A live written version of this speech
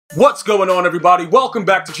What's going on, everybody? Welcome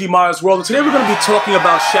back to GmiasWorld, and today we're going to be talking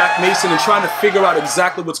about Shaq Mason and trying to figure out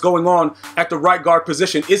exactly what's going on at the right guard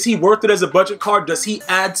position. Is he worth it as a budget card? Does he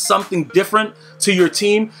add something different to your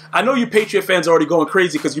team? I know you Patriot fans are already going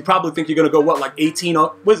crazy because you probably think you're going to go, what, like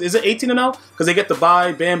 18-0? Is it 18-0? Because they get the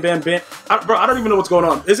bye, bam, bam, bam. Bro, I don't even know what's going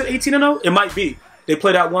on. Is it 18-0? It might be. They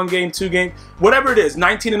played out 1 game, 2 games, whatever it is,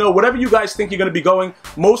 19-0, whatever you guys think you're going to be going.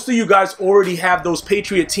 Most of you guys already have those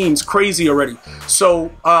Patriot teams crazy already.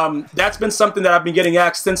 So that's been something that I've been getting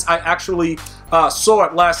asked since I actually saw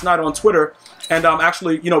it last night on Twitter. And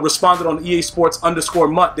actually, responded on EA Sports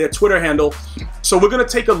 _MUT, their Twitter handle. So we're going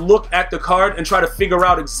to take a look at the card and try to figure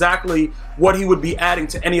out exactly what he would be adding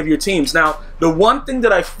to any of your teams. Now, the one thing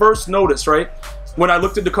that I first noticed, right, when I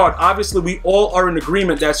looked at the card, obviously we all are in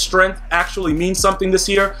agreement that strength actually means something this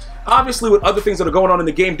year. Obviously, with other things that are going on in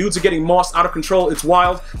the game, dudes are getting mossed out of control. It's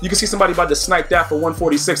wild. You can see somebody about to snipe that for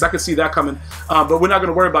 146. I can see that coming, but we're not going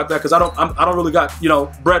to worry about that because I don't really got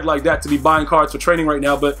bread like that to be buying cards for training right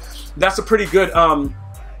now. But that's a pretty good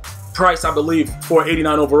price, I believe, for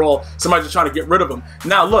 89 overall. Somebody's just trying to get rid of them.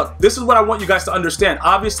 Now, look, this is what I want you guys to understand.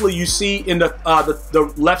 Obviously, you see in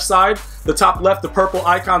the left side, the top left, the purple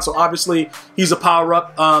icon. So obviously, he's a power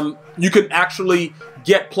up. You can actually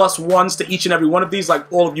get +1s to each and every one of these,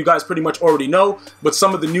 like all of you guys pretty much already know, but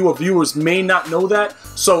some of the newer viewers may not know that.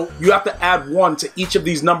 So you have to add 1 to each of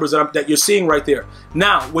these numbers that you're seeing right there.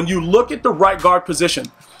 Now, when you look at the right guard position,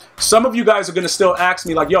 some of you guys are going to still ask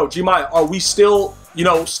me like, yo, Gmia, are we still,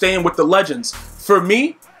 staying with the legends? For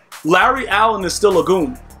me, Larry Allen is still a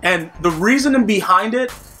goon. And the reasoning behind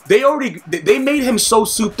it, they made him so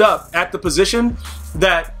souped up at the position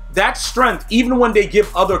that strength, even when they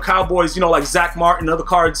give other Cowboys, like Zach Martin and other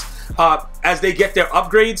cards, as they get their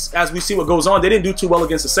upgrades, as we see what goes on, they didn't do too well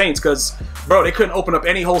against the Saints because, bro, they couldn't open up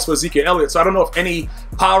any holes for Ezekiel Elliott. So I don't know if any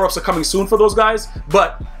power-ups are coming soon for those guys,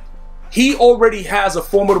 but he already has a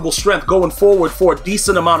formidable strength going forward for a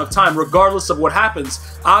decent amount of time, regardless of what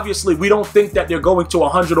happens. Obviously, we don't think that they're going to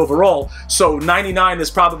 100 overall, so 99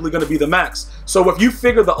 is probably going to be the max. So if you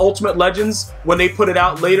figure the Ultimate Legends, when they put it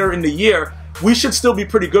out later in the year, we should still be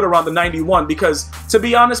pretty good around the 91 because, to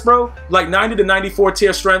be honest, bro, like 90 to 94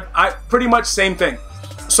 tier strength, pretty much same thing.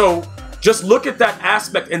 So just look at that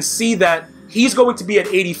aspect and see that he's going to be at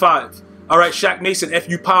 85. All right, Shaq Mason, if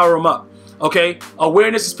you power him up. Okay,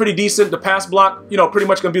 awareness is pretty decent. The pass block, pretty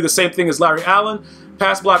much going to be the same thing as Larry Allen.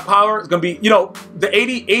 Pass block power is going to be, the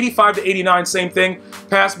 85 to 89, same thing.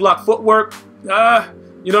 Pass block footwork, you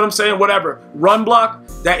know what I'm saying? Whatever. Run block,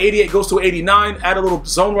 that 88 goes to 89. Add a little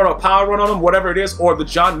zone run or power run on them, whatever it is. Or the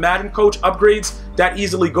John Madden coach upgrades, that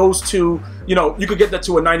easily goes to, you could get that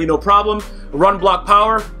to a 90, no problem. Run block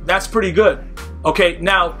power, that's pretty good. Okay,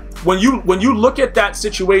 now, when you look at that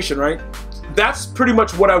situation, right? That's pretty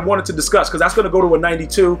much what I wanted to discuss because that's going to go to a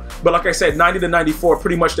 92. But like I said, 90 to 94,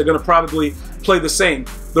 pretty much they're going to probably play the same.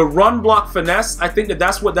 The run block finesse, I think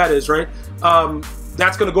that's what that is, right?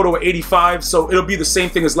 That's going to go to an 85. So it'll be the same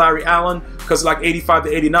thing as Larry Allen because like 85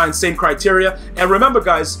 to 89, same criteria. And remember,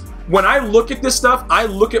 guys, when I look at this stuff, I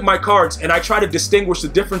look at my cards and I try to distinguish the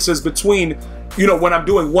differences between, when I'm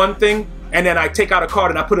doing one thing and then I take out a card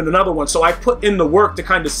and I put in another one. So I put in the work to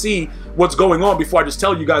kind of see what's going on before I just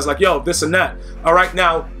tell you guys like, yo, this and that. All right,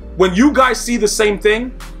 now, when you guys see the same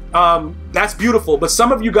thing, that's beautiful. But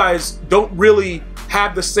some of you guys don't really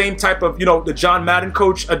have the same type of, the John Madden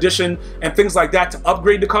coach edition and things like that to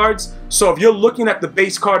upgrade the cards. So if you're looking at the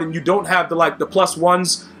base card and you don't have the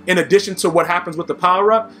 +1s in addition to what happens with the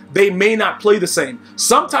power-up, they may not play the same.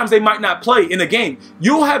 Sometimes they might not play in a game.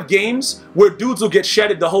 You'll have games where dudes will get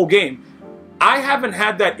shedded the whole game. I haven't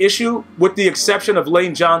had that issue with the exception of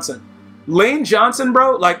Lane Johnson. Lane Johnson,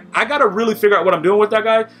 bro, like, I got to really figure out what I'm doing with that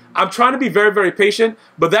guy. I'm trying to be very, very patient,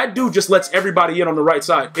 but that dude just lets everybody in on the right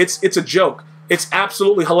side. It's a joke. It's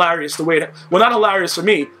absolutely hilarious the way it, well, not hilarious for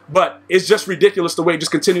me, but it's just ridiculous the way it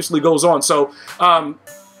just continuously goes on. So,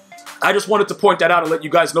 I just wanted to point that out and let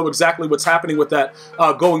you guys know exactly what's happening with that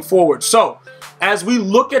going forward. So, as we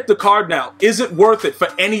look at the card now, is it worth it for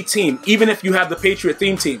any team, even if you have the Patriot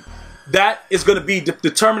theme team? That is going to be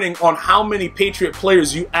determining on how many Patriot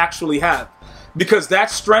players you actually have, because that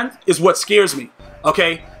strength is what scares me.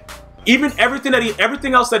 Okay, even everything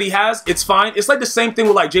else that he has, it's fine. It's like the same thing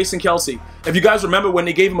with like Jason Kelsey. If you guys remember when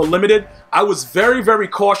they gave him a limited, I was very, very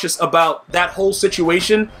cautious about that whole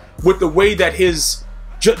situation with the way that his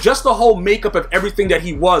just the whole makeup of everything that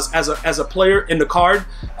he was as a player in the card.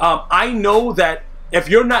 I know that if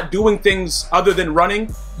you're not doing things other than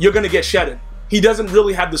running, you're going to get shedded. he doesn't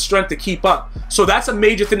really have the strength to keep up. So that's a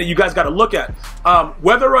major thing that you guys got to look at.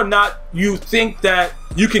 Whether or not you think that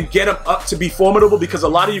you can get him up to be formidable, because a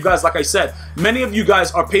lot of you guys, like I said, many of you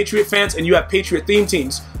guys are Patriot fans and you have Patriot theme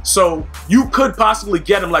teams. So you could possibly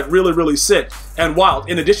get him like really, really sick and wild.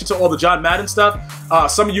 In addition to all the John Madden stuff,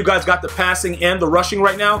 some of you guys got the passing and the rushing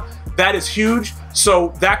right now. That is huge.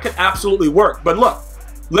 So that could absolutely work. But look,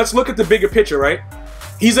 let's look at the bigger picture, right?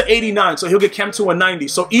 He's an 89, so he'll get chem to a 90.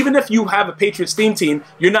 So even if you have a Patriots theme team,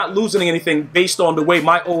 you're not losing anything based on the way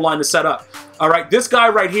my O-line is set up. All right, this guy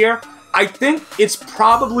right here, I think it's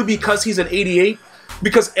probably because he's an 88,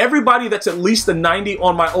 because everybody that's at least a 90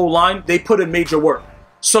 on my O-line, they put in major work.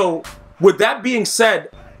 So with that being said,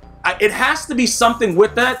 it has to be something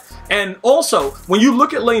with that. And also, when you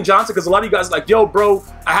look at Lane Johnson, because a lot of you guys are like, yo, bro,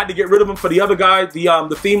 I had to get rid of him for the other guy,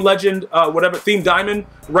 the theme legend, whatever, theme diamond,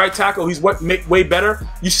 right tackle. He's way better.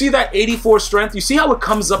 You see that 84 strength? You see how it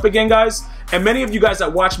comes up again, guys? And many of you guys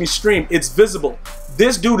that watch me stream, it's visible.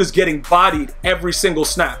 This dude is getting bodied every single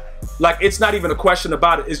snap. Like, it's not even a question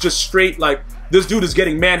about it. It's just straight, like, this dude is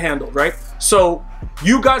getting manhandled, right? So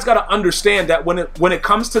you guys got to understand that when it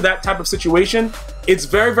comes to that type of situation, it's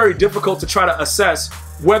very, very difficult to try to assess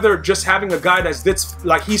whether just having a guy that's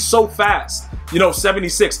like, he's so fast, you know,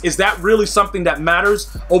 76, is that really something that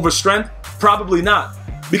matters over strength? Probably not,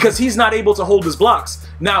 because he's not able to hold his blocks.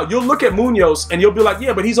 Now, you'll look at Munoz and you'll be like,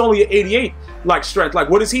 yeah, but he's only at 88, like, strength. Like,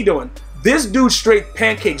 what is he doing? This dude straight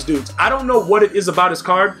pancakes dudes. I don't know what it is about his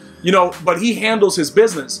card, you know, but he handles his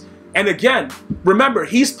business. And again, remember,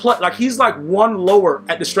 he's like one lower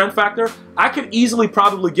at the strength factor. I could easily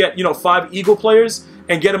probably get, you know, 5 Eagle players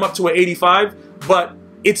and get him up to an 85, but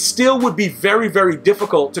it still would be very, very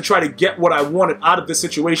difficult to try to get what I wanted out of this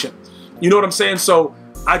situation. You know what I'm saying? So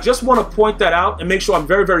I just want to point that out and make sure I'm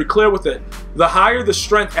very, very clear with it. The higher the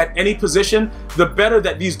strength at any position, the better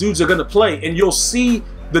that these dudes are going to play. And you'll see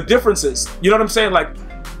the differences. You know what I'm saying? Like,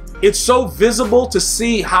 it's so visible to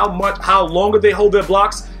see how longer they hold their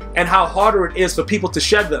blocks and how harder it is for people to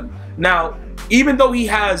shed them. Now, even though he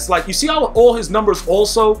has, like, you see how all his numbers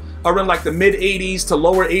also are in like the mid 80s to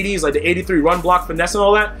lower 80s, like the 83 run block finesse and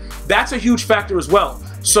all that, that's a huge factor as well.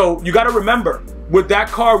 So you got to remember, with that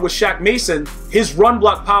card with Shaq Mason, his run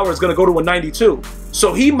block power is going to go to a 92.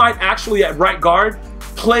 So he might actually at right guard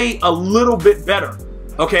play a little bit better.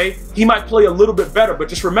 Okay, he might play a little bit better, but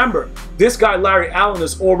just remember, this guy Larry Allen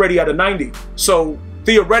is already at a 90. So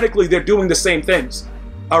theoretically, they're doing the same things.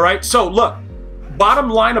 All right, so look, bottom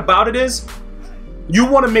line about it is, you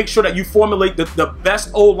want to make sure that you formulate the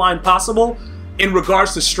best O-line possible in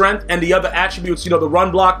regards to strength and the other attributes, you know, the run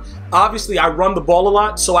block. Obviously, I run the ball a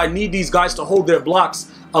lot, so I need these guys to hold their blocks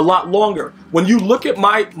a lot longer. When you look at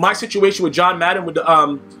my situation with John Madden with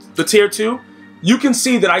the tier 2, you can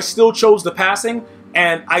see that I still chose the passing,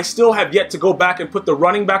 and I still have yet to go back and put the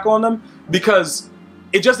running back on them, because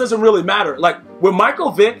it just doesn't really matter. Like with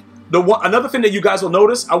Michael Vick, another thing that you guys will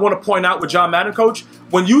notice, I want to point out with John Madden Coach,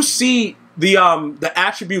 when you see the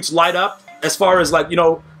attributes light up, as far as, like, you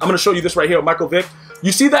know, I'm going to show you this right here with Michael Vick.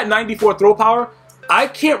 You see that 94 throw power? I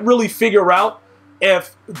can't really figure out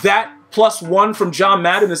if that +1 from John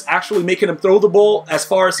Madden is actually making him throw the ball as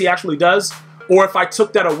far as he actually does, or if I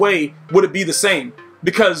took that away, would it be the same?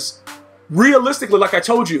 Because realistically, like I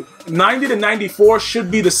told you, 90 to 94 should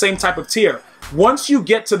be the same type of tier. Once you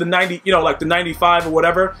get to the 90, you know, like the 95 or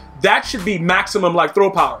whatever, that should be maximum, like, throw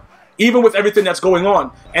power, even with everything that's going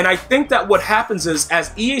on. And I think that what happens is,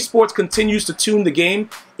 as EA Sports continues to tune the game,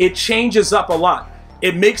 it changes up a lot.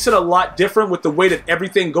 It makes it a lot different with the way that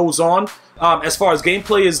everything goes on. As far as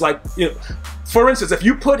gameplay is, like, you know, for instance, if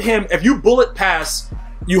you bullet pass,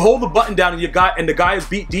 you hold the button down and the guy is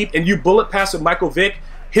beat deep, and you bullet pass with Michael Vick,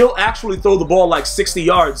 he'll actually throw the ball like 60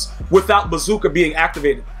 yards without bazooka being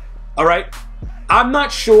activated. All right? I'm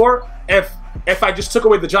not sure if I just took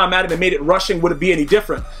away the John Madden and made it rushing, would it be any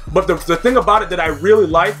different? But the thing about it that I really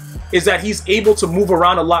like is that he's able to move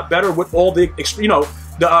around a lot better with all the, you know,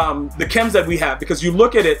 the chems that we have. Because you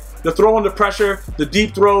look at it, the throw under pressure, the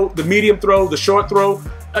deep throw, the medium throw, the short throw,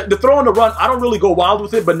 the throw on the run, I don't really go wild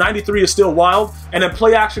with it, but 93 is still wild. And then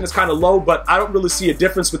play action is kind of low, but I don't really see a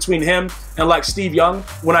difference between him and, like, Steve Young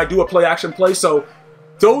when I do a play action play. So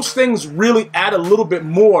those things really add a little bit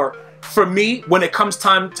more for me when it comes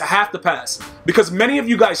time to have to pass. Because many of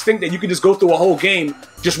you guys think that you can just go through a whole game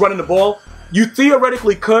just running the ball. You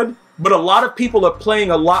theoretically could, but a lot of people are playing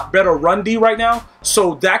a lot better run D right now,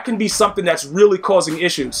 so that can be something that's really causing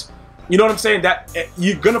issues. You know what I'm saying? That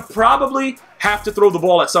you're gonna probably have to throw the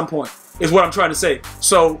ball at some point, is what I'm trying to say.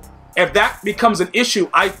 So if that becomes an issue,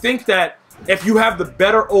 I think that if you have the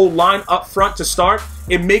better O-line up front to start,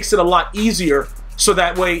 it makes it a lot easier So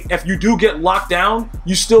that way, if you do get locked down,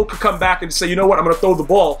 you still could come back and say, you know what, I'm going to throw the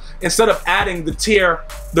ball, instead of adding the tier,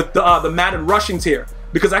 the Madden rushing tier.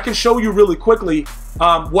 Because I can show you really quickly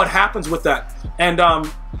what happens with that. And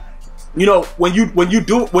you know,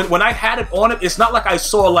 when I had it on it, it's not like I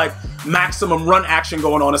saw like maximum run action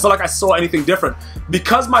going on. It's not like I saw anything different.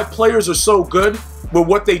 Because my players are so good with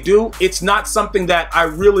what they do, it's not something that I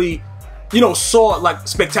really, you know, saw like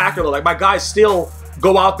spectacular. Like my guys still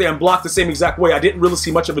go out there and block the same exact way. I didn't really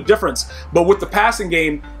see much of a difference. But with the passing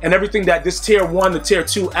game and everything that this tier 1 to tier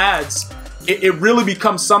 2 adds, it really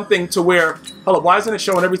becomes something to where, hold up, why isn't it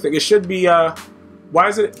showing everything? It should be, why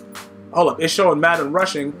is it, hold up, it's showing Madden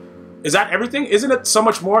rushing. Is that everything? Isn't it so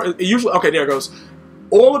much more? It usually, okay, there it goes.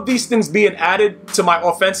 All of these things being added to my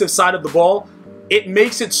offensive side of the ball, it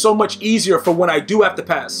makes it so much easier for when I do have to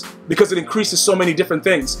pass, because it increases so many different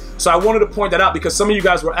things. So I wanted to point that out because some of you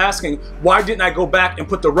guys were asking, why didn't I go back and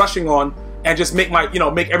put the rushing on and just make my, you know,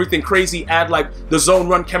 make everything crazy, add like the zone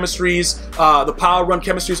run chemistries, the power run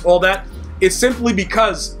chemistries, all that. It's simply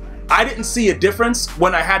because I didn't see a difference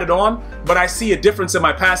when I had it on, but I see a difference in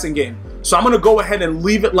my passing game. So I'm going to go ahead and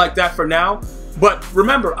leave it like that for now. But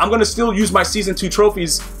remember, I'm going to still use my Season 2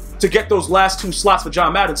 trophies to get those last 2 slots for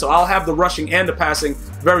John Madden. So I'll have the rushing and the passing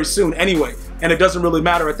very soon anyway. And it doesn't really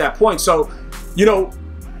matter at that point. So, you know,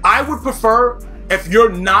 I would prefer, if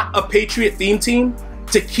you're not a Patriot theme team,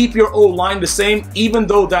 to keep your O-line the same, even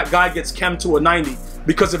though that guy gets chem to a 90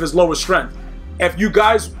 because of his lower strength. If you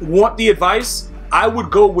guys want the advice, I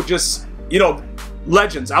would go with just, you know,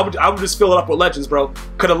 Legends. I would just fill it up with Legends, bro.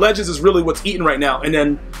 Because the Legends is really what's eating right now. And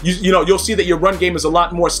then, you know, you'll see that your run game is a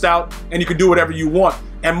lot more stout and you can do whatever you want.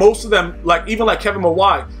 And most of them, like even like Kevin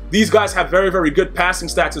Mawai, these guys have very, very good passing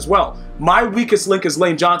stats as well. My weakest link is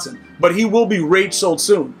Lane Johnson, but he will be rage sold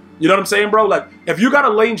soon. You know what I'm saying, bro? Like, if you got a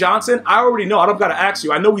Lane Johnson, I already know. I don't got to ask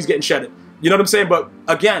you. I know he's getting shedded. You know what I'm saying? But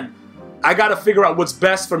again, I got to figure out what's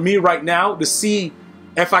best for me right now to see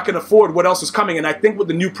if I can afford what else is coming. And I think with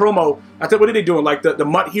the new promo, I think, what are they doing? Like the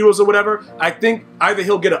Mutt Heroes or whatever? I think either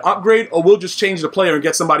he'll get an upgrade or we'll just change the player and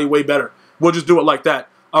get somebody way better. We'll just do it like that.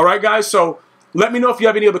 All right, guys? So let me know if you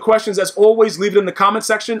have any other questions. As always, leave it in the comment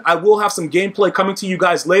section. I will have some gameplay coming to you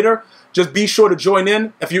guys later. Just be sure to join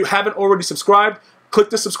in. If you haven't already subscribed, click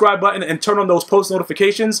the subscribe button and turn on those post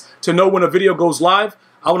notifications to know when a video goes live.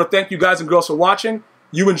 I want to thank you guys and girls for watching.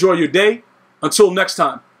 You enjoy your day. Until next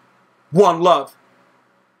time, one love.